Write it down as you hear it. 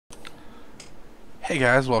Hey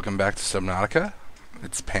guys, welcome back to Subnautica.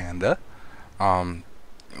 It's Panda. A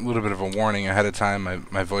little bit of a warning ahead of time.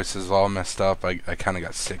 My voice is all messed up. I kind of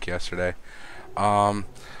got sick yesterday. Um,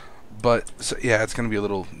 but so, yeah, it's gonna be a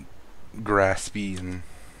little graspy and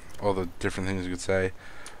all the different things you could say.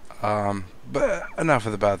 But enough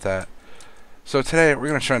about that. So today we're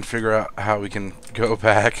gonna try and figure out how we can go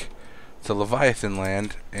back to Leviathan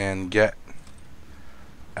land and get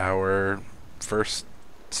our first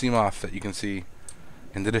sea moth that you can see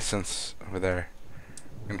in the distance over there.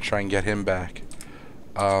 I'm gonna try and get him back.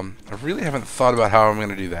 I really haven't thought about how I'm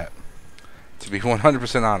gonna do that, to be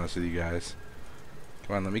 100% honest with you guys.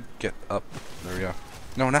 Come on, let me get up. There we go.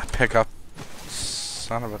 No, not pick up.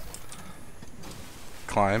 Son of a...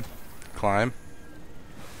 Climb. Climb.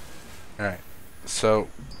 Alright. So,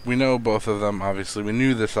 we know both of them, obviously. We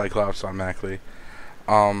knew the Cyclops automatically.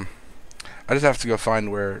 I just have to go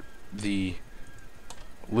find where the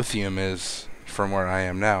lithium is from where I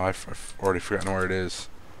am now. I've already forgotten where it is.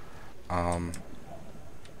 I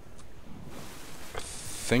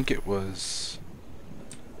think it was...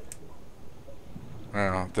 I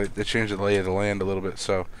don't know. They changed the lay of the land a little bit,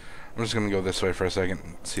 so I'm just going to go this way for a second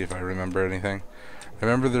and see if I remember anything. I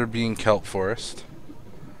remember there being kelp forest,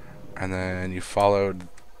 and then you followed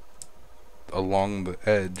along the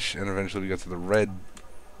edge, and eventually we got to the red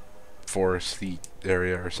foresty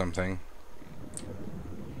area or something.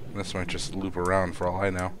 This might just loop around for all I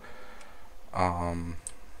know.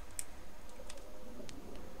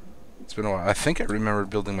 It's been a while. I think I remember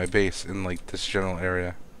building my base in like this general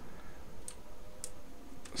area.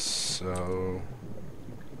 So,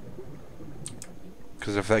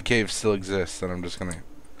 because if that cave still exists, then I'm just gonna...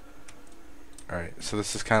 Alright, so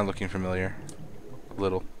this is kind of looking familiar. A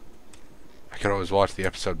little. I could always watch the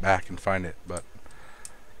episode back and find it, but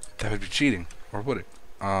that would be cheating. Or would it?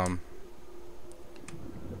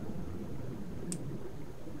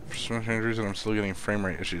 For some strange reason, I'm still getting frame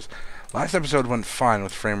rate issues. Last episode went fine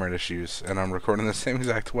with frame rate issues, and I'm recording the same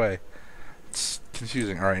exact way. It's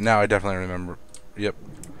confusing. Alright, now I definitely remember. Yep.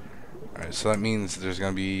 Alright, so that means there's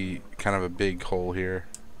going to be kind of a big hole here.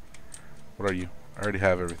 What are you? I already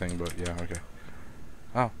have everything, but yeah, okay.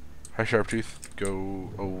 Oh. Hi, Sharptooth.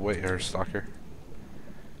 Go away, or Stalker.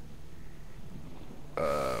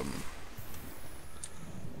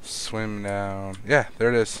 Swim down. Yeah, there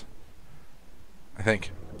it is. I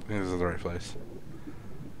think this is the right place.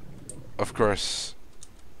 Of course,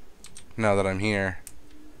 now that I'm here,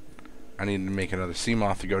 I need to make another sea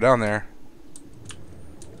moth to go down there.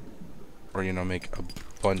 Or, you know, make a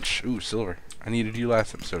bunch. Ooh, silver. I needed you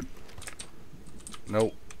last episode.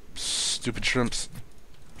 Nope. Stupid shrimps.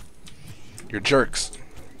 You're jerks.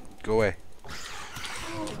 Go away.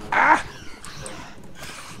 Ah!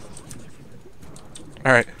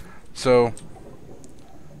 Alright, so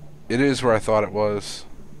it is where I thought it was.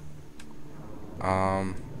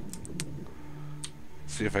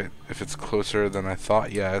 See if it's closer than I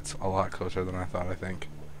thought. Yeah, it's a lot closer than I thought, I think.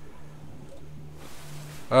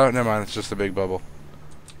 Oh, never mind, it's just a big bubble.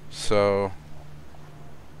 So,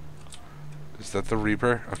 is that the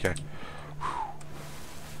Reaper? Okay.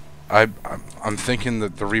 I'm thinking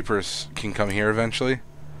that the Reapers can come here eventually.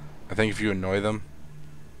 I think if you annoy them.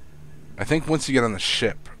 I think once you get on the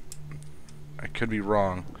ship, I could be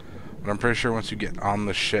wrong, but I'm pretty sure once you get on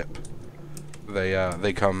the ship, they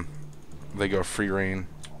go free reign,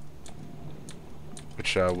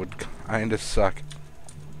 which would kinda suck.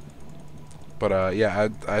 But yeah,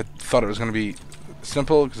 I thought it was gonna be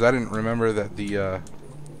simple because I didn't remember that the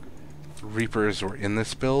Reapers were in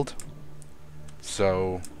this build.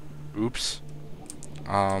 So, oops.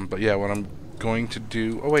 But yeah, what I'm going to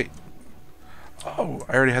do... Oh wait. Oh,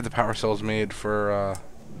 I already had the power cells made for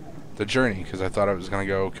the journey because I thought it was gonna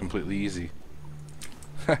go completely easy.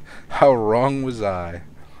 How wrong was I?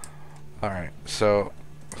 Alright, so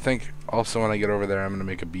I think also when I get over there I'm gonna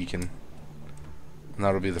make a beacon. And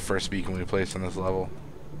that'll be the first beacon we place on this level.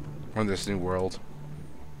 Or in this new world.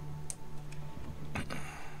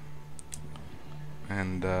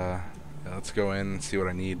 And yeah, let's go in and see what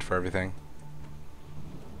I need for everything.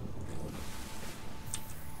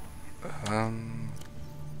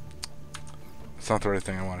 It's not the right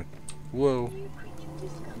thing I wanted. Whoa.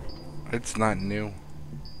 It's not new.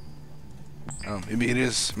 Maybe it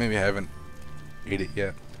is. Maybe I haven't ate it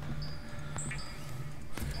yet.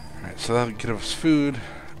 Alright, so that'll get us food.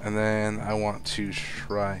 And then I want to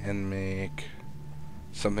try and make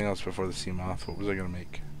something else before the sea moth. What was I going to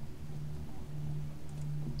make?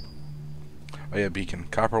 Oh yeah, beacon.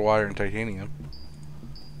 Copper wire and titanium.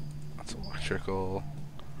 That's electrical.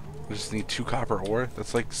 I just need 2 copper ore?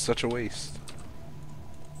 That's like such a waste.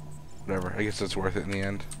 Whatever, I guess it's worth it in the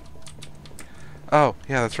end. Oh,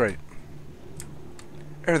 yeah, that's right.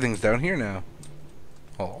 Everything's down here now.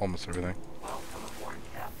 Well, almost everything.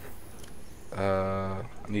 I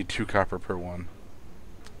need 2 copper per one.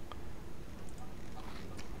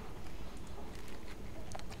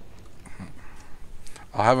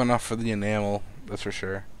 I'll have enough for the enamel, that's for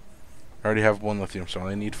sure. I already have 1 lithium, so I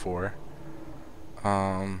only need 4.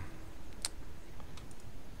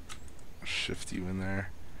 Shift you in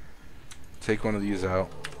there. Take one of these out.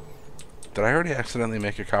 Did I already accidentally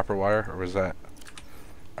make a copper wire, or was that...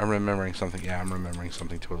 I'm remembering something. Yeah, I'm remembering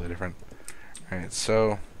something totally different. Alright,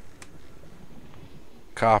 so...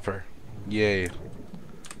 copper. Yay.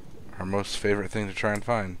 Our most favorite thing to try and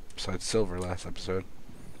find, besides silver last episode.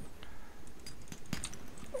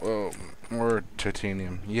 Whoa, more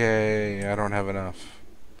titanium. Yay, I don't have enough.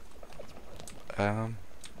 I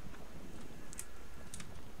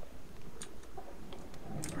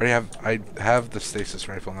have the stasis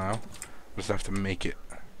rifle now. Just have to make it.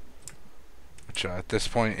 Which at this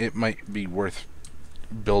point it might be worth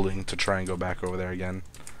building to try and go back over there again.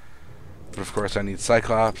 But of course I need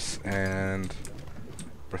Cyclops, and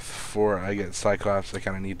before I get Cyclops I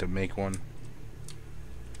kinda need to make one.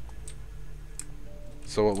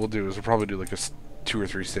 So what we'll do is we'll probably do like a 2 or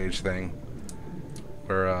 3 stage thing.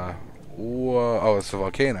 Where whoa, oh, it's a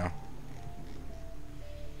volcano.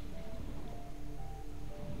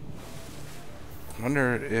 I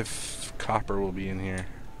wonder if copper will be in here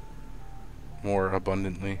more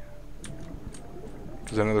abundantly,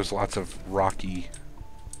 because I know there's lots of rocky,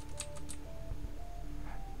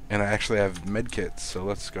 and I actually have medkits, so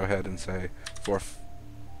let's go ahead and say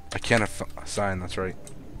I can't assign, that's right.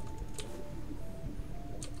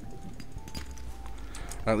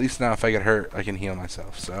 At least now if I get hurt I can heal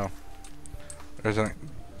myself, so there's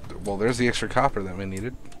the extra copper that we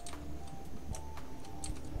needed.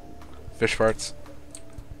 Fish parts.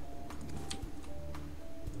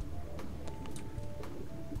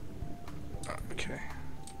 Okay.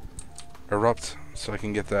 Erupt, so I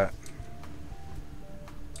can get that.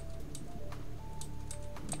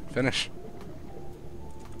 Finish.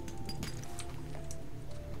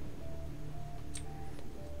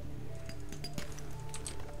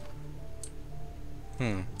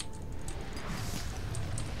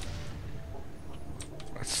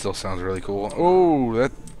 That still sounds really cool. Oh,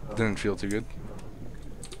 that didn't feel too good.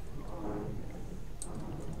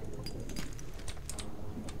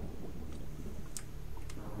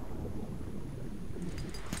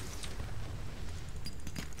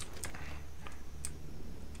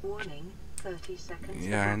 Warning, 30 seconds.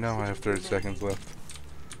 Yeah, I know I have 30 seconds left.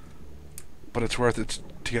 But it's worth it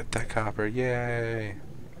to get that copper. Yay!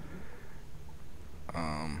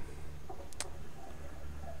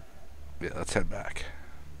 Yeah, let's head back.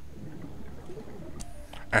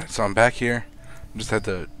 Alright, so I'm back here. Just had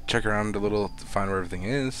to check around a little to find where everything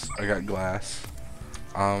is. I got glass.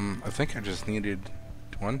 I think I just needed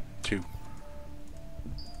 1, 2.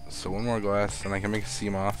 So 1 more glass, and I can make a sea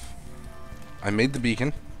moth. I made the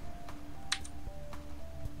beacon.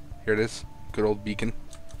 Here it is. Good old beacon.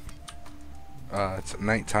 It's at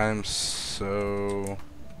nighttime, so...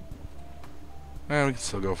 we can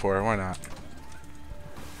still go for it. Why not?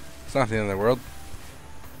 It's not the end of the world.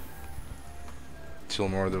 Till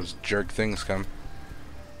more of those jerk things come.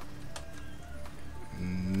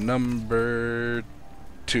 Number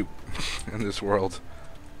 2 in this world.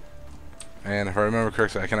 And if I remember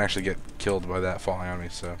correctly, I can actually get killed by that falling on me,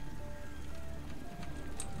 so...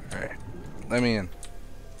 Alright. Let me in.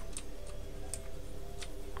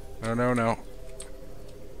 No, no, no.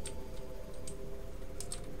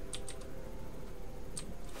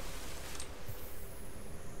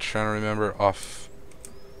 Trying to remember off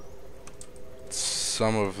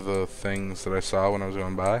some of the things that I saw when I was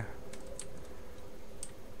going by.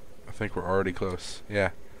 I think we're already close. Yeah.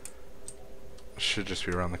 Should just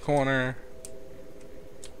be around the corner.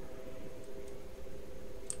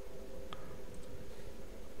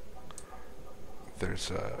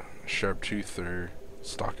 There's a sharp tooth or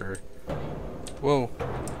stalker. Whoa.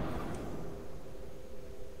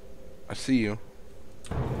 I see you.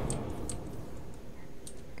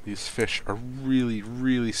 These fish are really,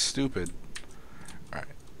 really stupid. Alright.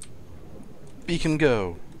 Beacon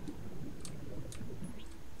go.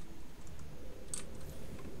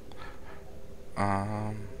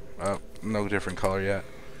 Oh, no different color yet.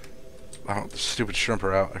 Oh, the stupid shrimp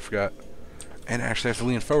are out. I forgot. And actually I have to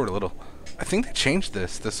lean forward a little. I think they changed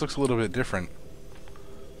this. This looks a little bit different.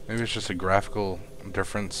 Maybe it's just a graphical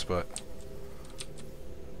difference, but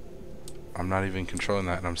I'm not even controlling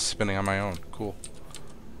that, and I'm spinning on my own. Cool.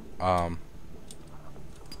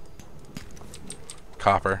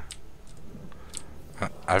 Copper.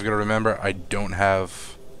 I've got to remember, I don't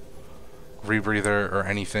have rebreather or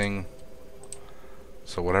anything.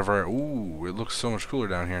 So whatever. Ooh, it looks so much cooler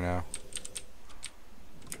down here now.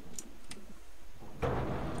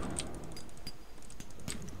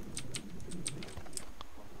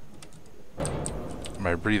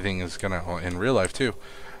 My breathing is gonna, well, in real life too,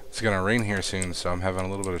 it's gonna rain here soon, so I'm having a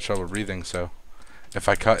little bit of trouble breathing. So if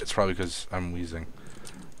I cut, it's probably because I'm wheezing.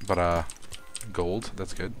 But gold,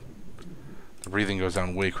 that's good. The breathing goes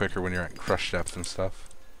down way quicker when you're at crush depth and stuff.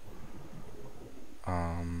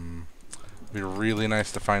 It'd be really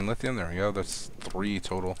nice to find lithium. There we go. That's 3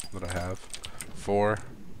 total that I have. 4.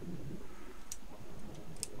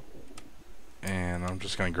 And I'm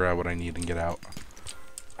just gonna grab what I need and get out.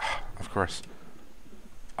 Of course.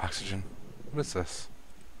 Oxygen. What is this?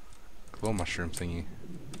 Glow mushroom thingy.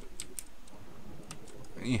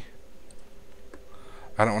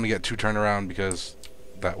 I don't want to get too turned around because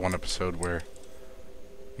that one episode where,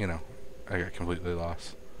 you know, I got completely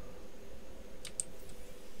lost.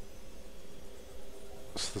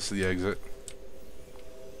 So this is the exit.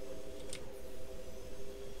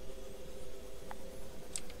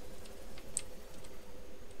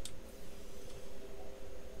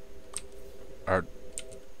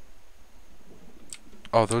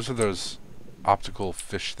 Oh, those are those optical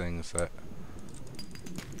fish things that...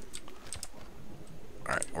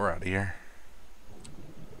 Alright, we're out of here.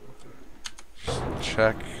 Just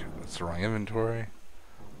check. That's the wrong inventory.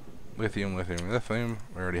 Lithium, lithium, lithium.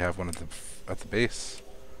 We already have one at the base.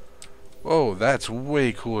 Whoa, that's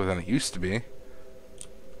way cooler than it used to be.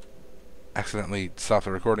 Accidentally stopped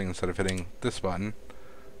the recording instead of hitting this button.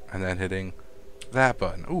 And then hitting that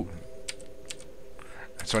button. Ooh.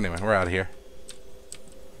 So anyway, we're out of here.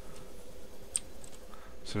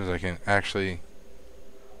 As soon as I can actually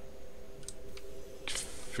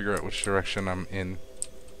figure out which direction I'm in.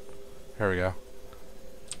 Here we go.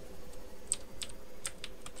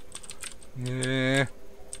 Yeah.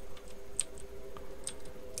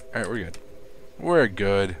 Alright, we're good. We're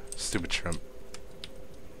good. Stupid shrimp.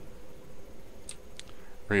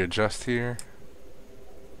 Readjust here.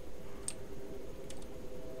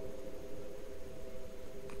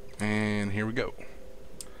 And here we go.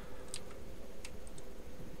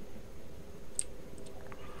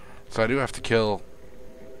 So I do have to kill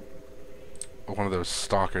one of those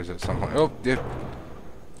stalkers at some point. Oh, yeah.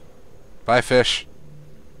 Bye, fish.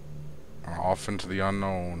 Off into the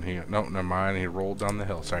unknown. No, never mind. He rolled down the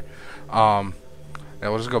hill. Sorry. Yeah,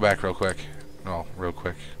 we'll just go back real quick. Well, real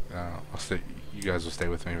quick. I'll stay. You guys will stay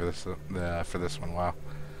with me for this one. Wow,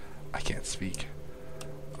 I can't speak.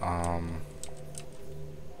 I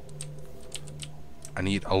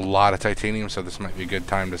need a lot of titanium, so this might be a good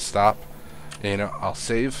time to stop. You know, I'll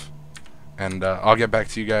save. And I'll get back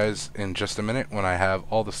to you guys in just a minute when I have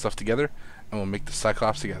all the stuff together, and we'll make the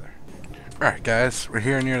Cyclops together. Alright guys, we're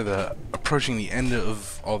here near approaching the end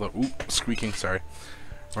of all the, squeaking, sorry.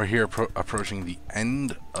 We're here approaching the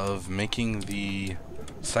end of making the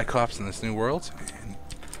Cyclops in this new world, and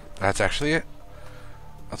that's actually it.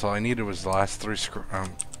 That's all I needed was the last 3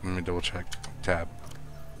 let me double check. Tab.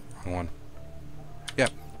 Wrong one. Yep,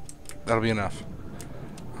 that'll be enough.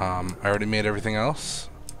 I already made everything else.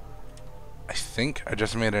 I think I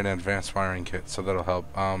just made an advanced wiring kit, so that'll help.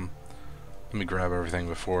 Let me grab everything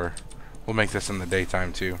before. We'll make this in the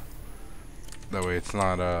daytime too. That way it's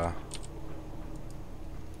not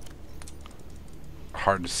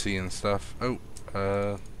hard to see and stuff. Oh,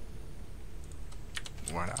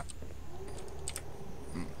 why not?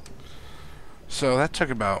 So that took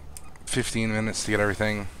about 15 minutes to get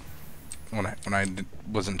everything. When I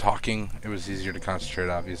wasn't talking, it was easier to concentrate.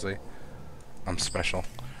 Obviously, I'm special.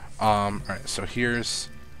 Alright, so here's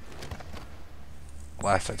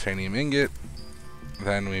last titanium ingot.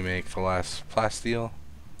 Then we make the last plasteel.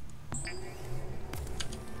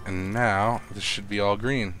 And now this should be all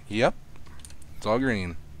green. Yep, it's all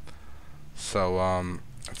green. So I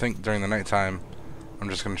think during the nighttime I'm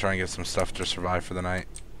just gonna try and get some stuff to survive for the night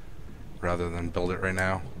rather than build it right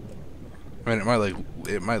now. I mean,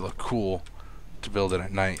 it might look cool to build it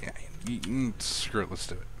at night. Screw it, let's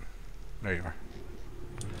do it. There you are.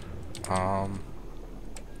 I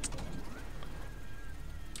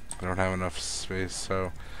don't have enough space,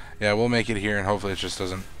 so yeah, we'll make it here, and hopefully it just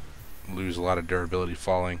doesn't lose a lot of durability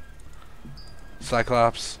falling.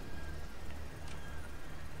 Cyclops.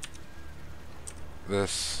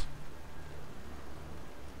 This.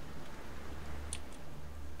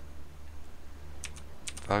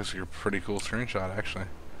 That looks like a pretty cool screenshot, actually.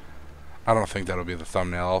 I don't think that'll be the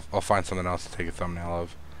thumbnail. I'll find something else to take a thumbnail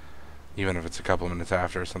of, even if it's a couple minutes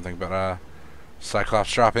after or something. But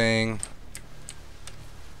Cyclops dropping.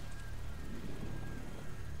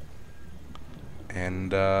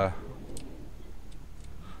 And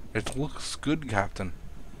it looks good, Captain.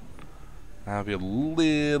 That'll be a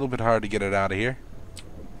little bit hard to get it out of here.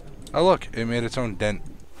 Oh look, it made its own dent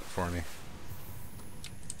for me.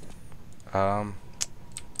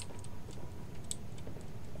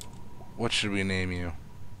 What should we name you?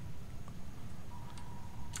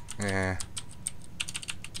 Eh.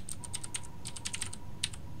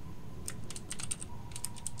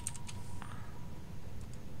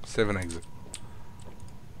 Save and exit.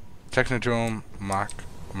 Technodrome Mark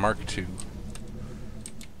II.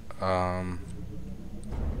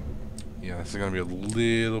 Yeah, this is gonna be a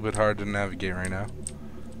little bit hard to navigate right now.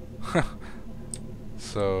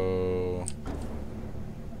 So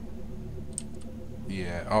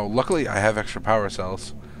yeah. Oh, luckily I have extra power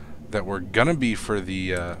cells that were gonna be for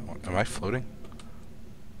the am I floating?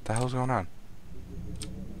 What the hell's going on?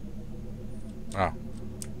 Oh.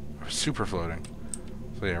 We're super floating.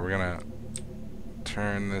 So yeah, we're gonna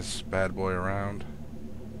turn this bad boy around.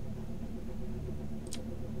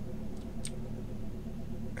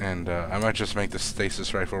 And I might just make the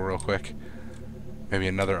stasis rifle real quick. Maybe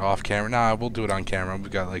another off camera. Nah, we'll do it on camera. We've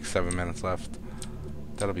got like 7 minutes left.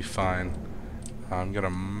 That'll be fine. I'm gonna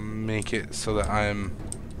make it so that I'm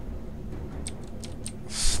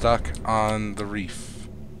stuck on the reef.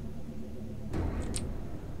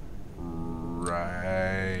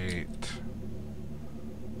 Right.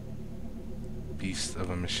 Beast of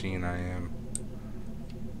a machine I am.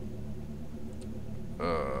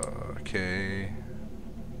 Okay.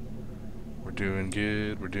 We're doing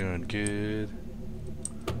good. We're doing good.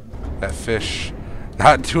 That fish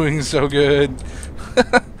not doing so good.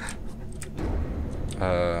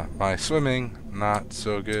 My swimming not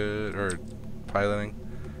so good, or piloting.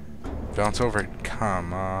 Bounce over it.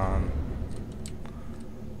 Come on.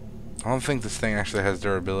 I don't think this thing actually has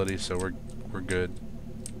durability, so we're good.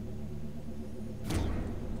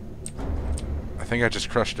 I think I just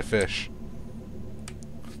crushed a fish.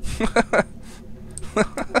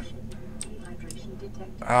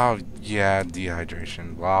 Oh, yeah,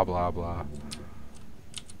 dehydration. Blah, blah, blah.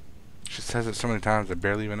 She says it so many times, I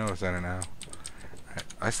barely even notice that now.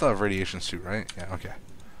 I still have radiation suit, right? Yeah, okay.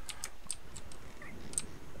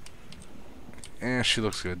 And she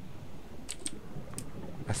looks good.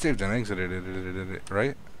 I saved and exited it,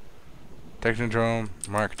 right? Technodrome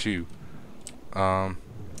Mark II. No,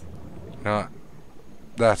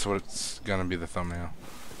 that's what it's gonna be, the thumbnail.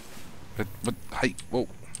 But height, whoa.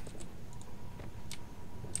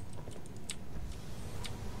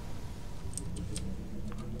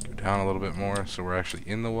 Go down a little bit more so we're actually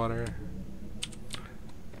in the water.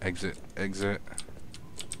 Exit, exit.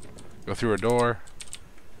 Go through a door.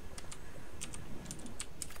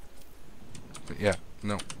 But yeah,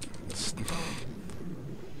 no.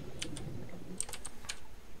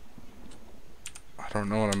 I don't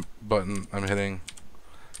know what button I'm hitting.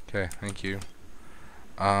 Okay, thank you.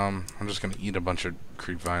 I'm just gonna eat a bunch of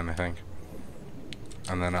creepvine, I think.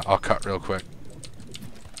 And then I'll cut real quick.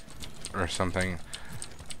 Or something.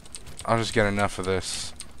 I'll just get enough of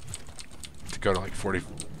this to go to like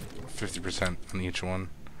 50% on each one.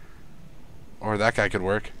 Or that guy could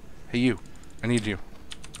work. Hey you, I need you.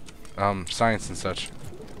 Science and such.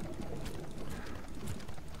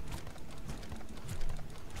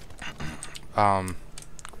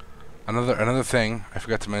 Another thing I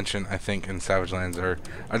forgot to mention, I think, in Savage Lands, or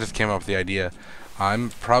I just came up with the idea. I'm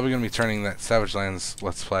probably going to be turning that Savage Lands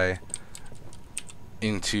Let's Play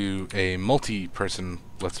into a multi-person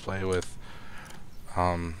Let's Play with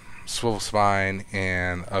Swivel Spine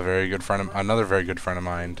and another very good friend of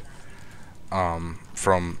mine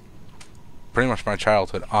from pretty much my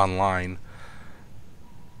childhood online.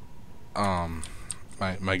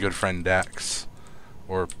 My good friend Dax,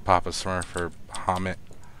 or Papa Smurf, or Hamit,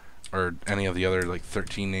 or any of the other like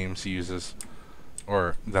 13 names he uses,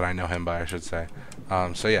 or that I know him by, I should say.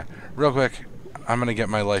 So yeah, real quick, I'm gonna get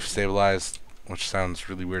my life stabilized, which sounds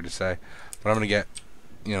really weird to say, but I'm gonna get,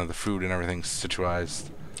 you know, the food and everything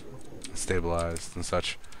situized, stabilized and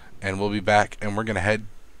such, and we'll be back, and we're gonna head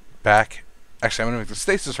back. Actually, I'm gonna make the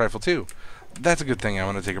stasis rifle too. That's a good thing I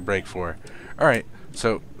want to take a break for. Alright,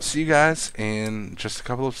 so see you guys in just a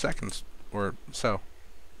couple of seconds or so.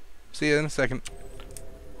 See you in a second.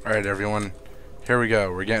 Alright everyone, here we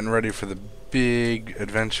go. We're getting ready for the big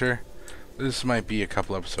adventure. This might be a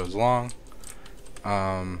couple episodes long.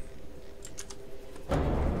 Let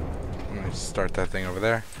me start that thing over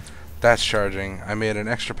there. That's charging. I made an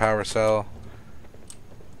extra power cell.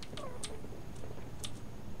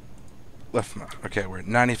 Okay, we're at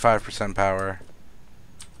 95% power.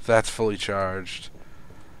 That's fully charged.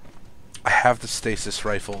 I have the stasis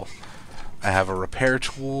rifle. I have a repair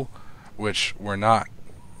tool. which we're not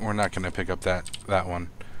going to pick up that one.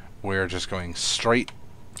 We're just going straight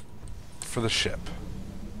for the ship.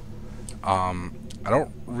 I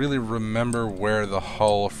don't really remember where the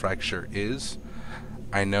hull fracture is.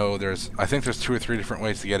 I think there's 2 or 3 different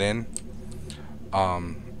ways to get in.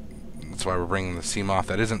 That's why we're bringing the sea moth.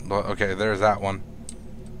 That isn't, okay, there's that one.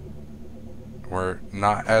 We're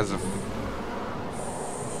not as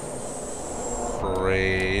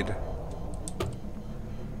afraid.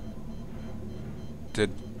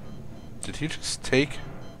 Did he just take?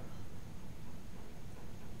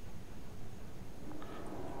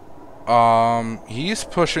 He's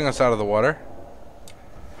pushing us out of the water.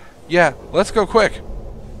 Yeah, let's go quick.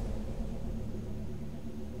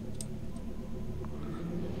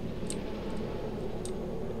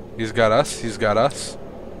 He's got us. He's got us.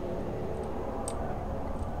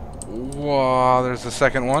 Whoa, there's the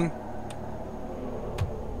second one.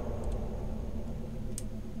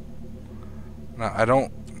 No, I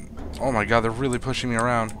don't... Oh my god, they're really pushing me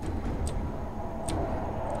around.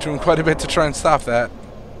 Doing quite a bit to try and stop that.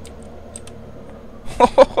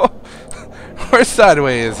 We're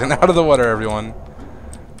sideways and out of the water, everyone.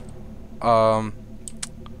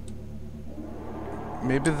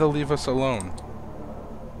 Maybe they'll leave us alone.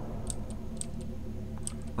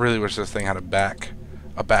 Really wish this thing had a back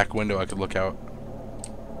window I could look out.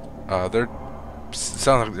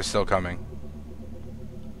 Sounds like they're still coming.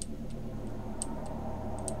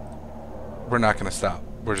 We're not gonna stop.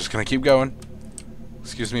 We're just gonna keep going.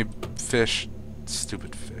 Excuse me, fish.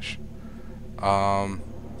 Stupid fish.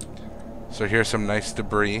 So here's some nice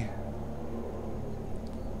debris.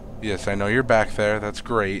 Yes, I know you're back there. That's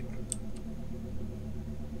great.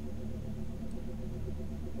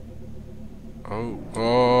 Oh,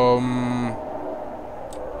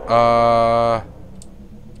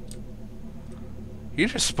 he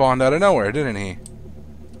just spawned out of nowhere, didn't he?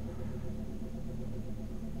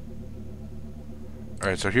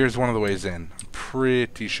 Alright, so here's one of the ways in. I'm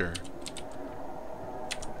pretty sure.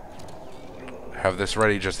 Have this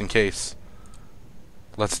ready just in case.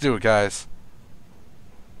 Let's do it, guys.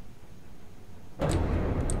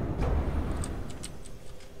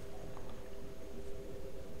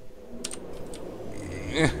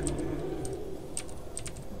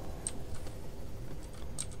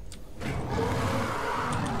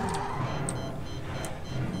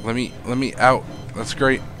 Let me out. That's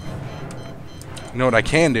great. You know what I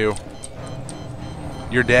can do?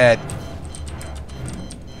 You're dead.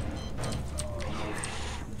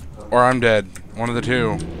 Or I'm dead. One of the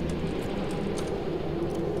two.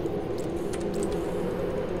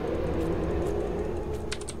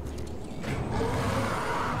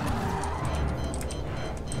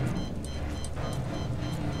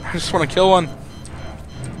 I just want to kill one.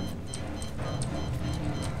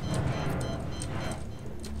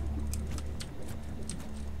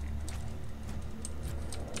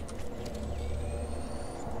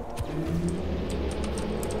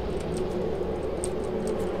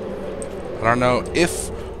 I don't know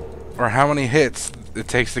if or how many hits it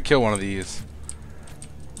takes to kill one of these.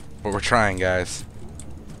 But we're trying, guys.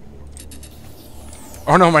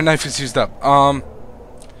 Oh no, my knife is used up.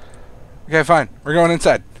 Okay, fine. We're going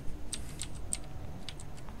inside.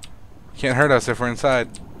 Can't hurt us if we're inside.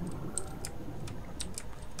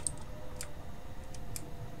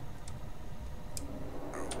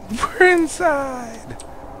 We're inside!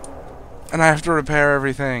 And I have to repair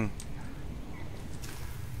everything.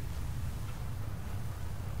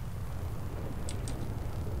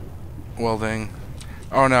 Welding.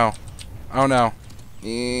 Oh no. Oh no.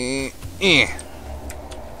 A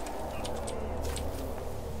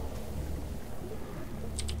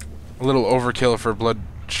little overkill for blood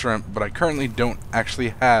shrimp, but I currently don't actually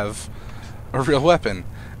have a real weapon.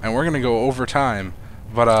 And we're gonna go over time.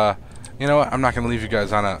 But you know what? I'm not gonna leave you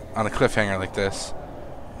guys on a cliffhanger like this.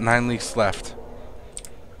 9 leaks left.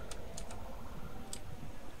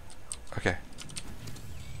 Okay.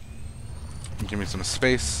 Give me some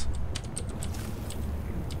space.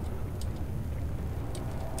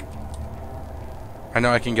 I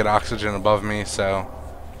know I can get oxygen above me, so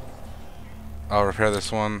I'll repair this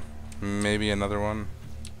one. Maybe another one.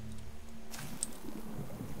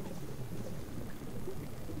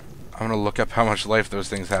 I'm gonna look up how much life those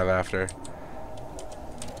things have after.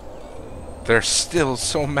 They're still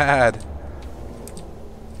so mad.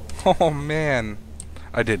 Oh man.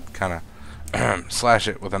 I did kinda slash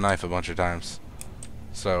it with a knife a bunch of times.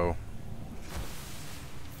 So.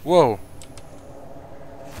 Whoa.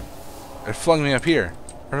 It flung me up here.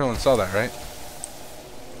 Everyone saw that, right?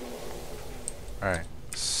 Alright.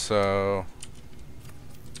 So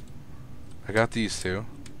I got these two.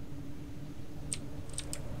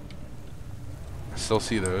 Still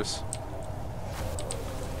see those.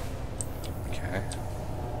 Okay.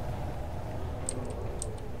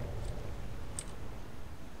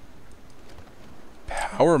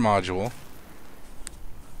 Power module.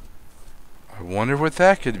 I wonder what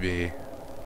that could be.